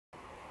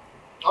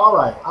All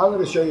right, I'm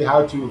going to show you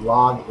how to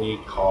log a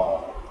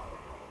call.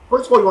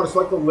 First of all, you want to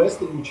select the list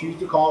that you choose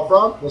to call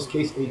from. In this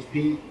case,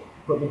 HP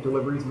Equipment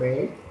Deliveries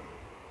Main.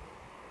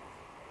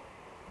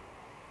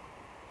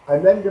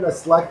 I'm then going to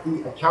select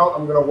the account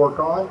I'm going to work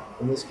on.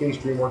 In this case,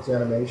 DreamWorks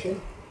Animation.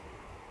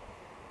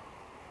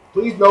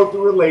 Please note the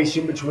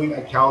relation between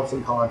accounts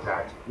and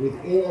contacts.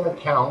 Within an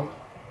account,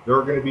 there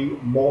are going to be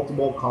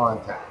multiple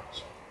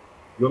contacts.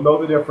 You'll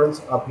know the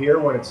difference up here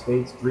when it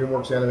states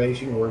DreamWorks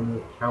Animation or in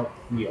the account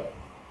field.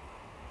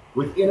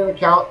 Within an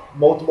account,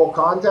 multiple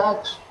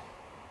contacts.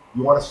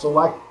 You want to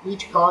select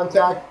each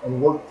contact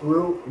and work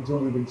through until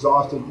we've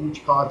exhausted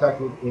each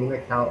contact within an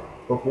account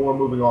before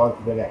moving on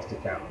to the next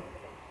account.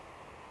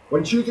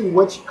 When choosing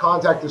which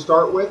contact to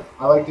start with,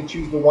 I like to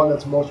choose the one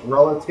that's most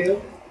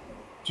relative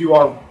to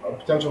our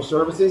potential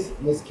services,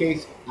 in this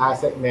case,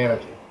 Asset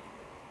Manager.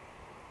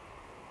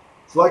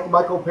 Select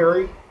Michael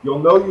Perry. You'll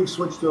know you've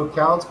switched to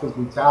accounts because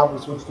the tab will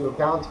switch to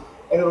accounts,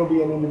 and it'll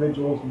be an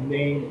individual's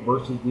name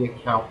versus the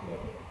account name.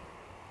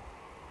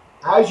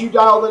 As you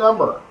dial the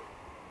number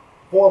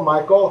for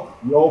Michael,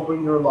 you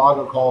open your log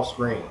a call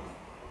screen.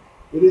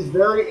 It is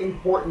very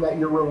important that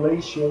your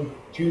relation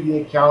to the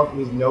account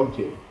is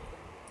noted.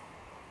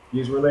 He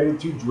is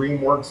related to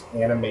DreamWorks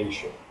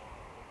Animation.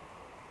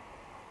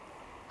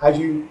 As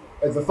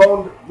the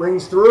phone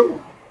rings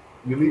through,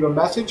 you leave a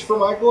message for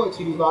Michael. If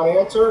he does not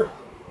answer,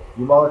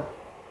 you mark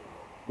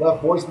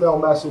left voicemail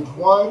message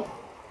 1,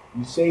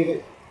 you save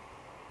it,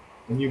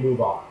 and you move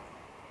on.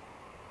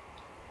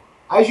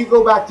 As you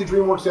go back to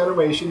DreamWorks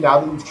Animation,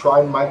 now that you've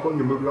tried Michael and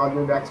you're moving on to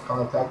your next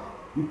contact,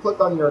 you click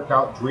on your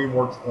account,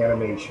 DreamWorks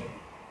Animation.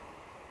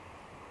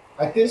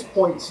 At this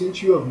point,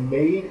 since you have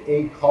made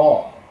a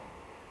call,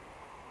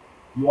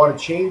 you want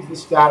to change the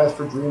status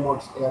for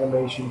DreamWorks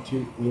Animation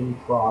to in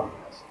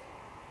progress.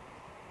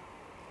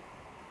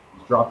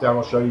 This drop down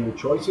will show you your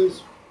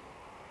choices.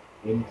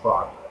 In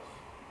progress.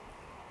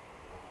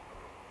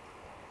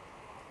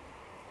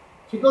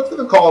 To go through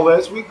the call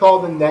list, we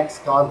call the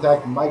next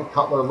contact. Mike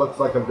Cutler looks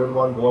like a good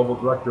one, Global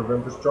Director of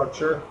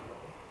Infrastructure.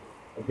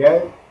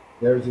 Again,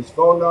 there's his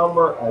phone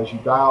number. As the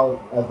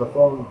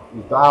phone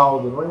is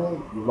dialed and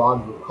ringing, you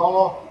log your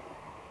call.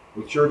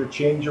 Make sure to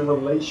change your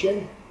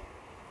relation.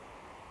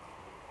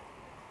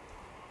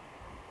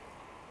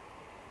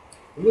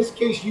 In this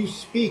case, you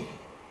speak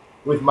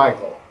with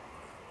Michael.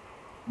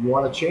 You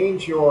want to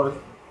change your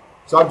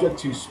subject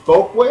to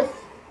spoke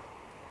with,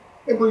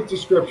 a brief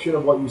description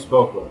of what you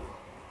spoke with.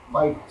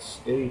 Mike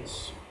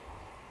states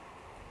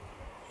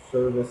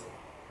service.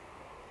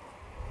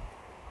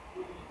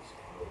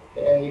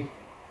 Okay.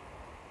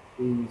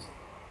 Please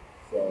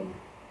send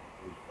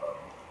info.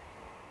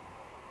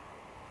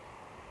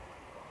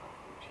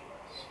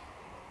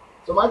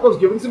 So Michael's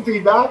given some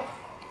feedback,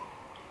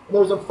 and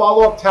there's a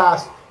follow-up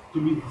task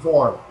to be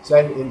performed.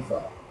 Send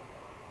info.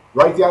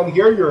 Right down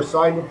here, your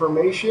assigned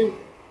information.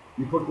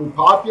 You quickly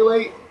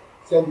populate,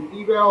 send an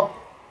email.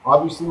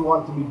 Obviously, we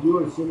want it to be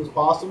due as soon as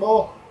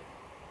possible.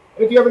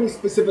 And if you have any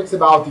specifics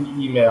about the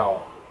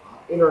email,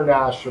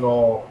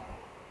 international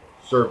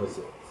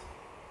services.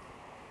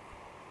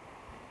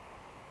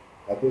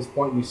 At this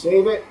point, you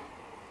save it.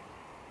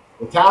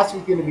 The task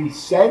is going to be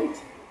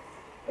sent,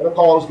 and the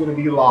call is going to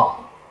be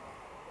logged.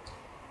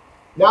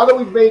 Now that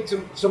we've made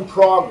some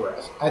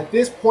progress, at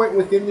this point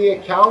within the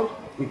account,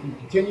 we can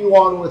continue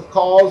on with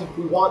calls if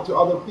we want to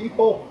other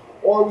people,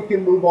 or we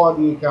can move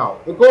on the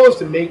account. The goal is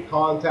to make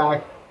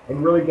contact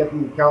and really get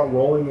the account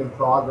rolling in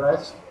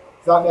progress.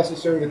 It's not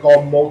necessary to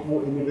call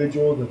multiple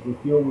individuals if we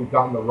feel we've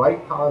gotten the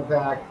right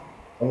contact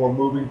and we're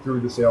moving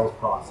through the sales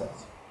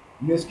process.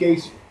 In this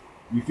case,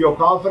 you feel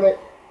confident,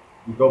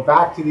 you go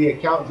back to the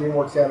account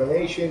DreamWorks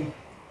Animation,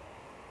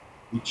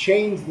 you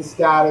change the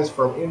status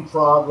from in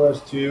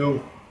progress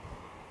to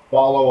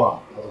follow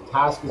up, as a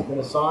task has been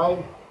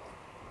assigned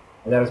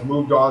and that has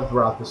moved on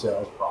throughout the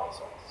sales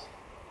process.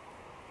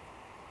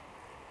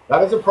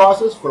 That is a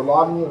process for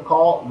logging a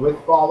call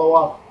with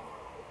follow-up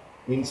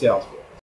in Salesforce.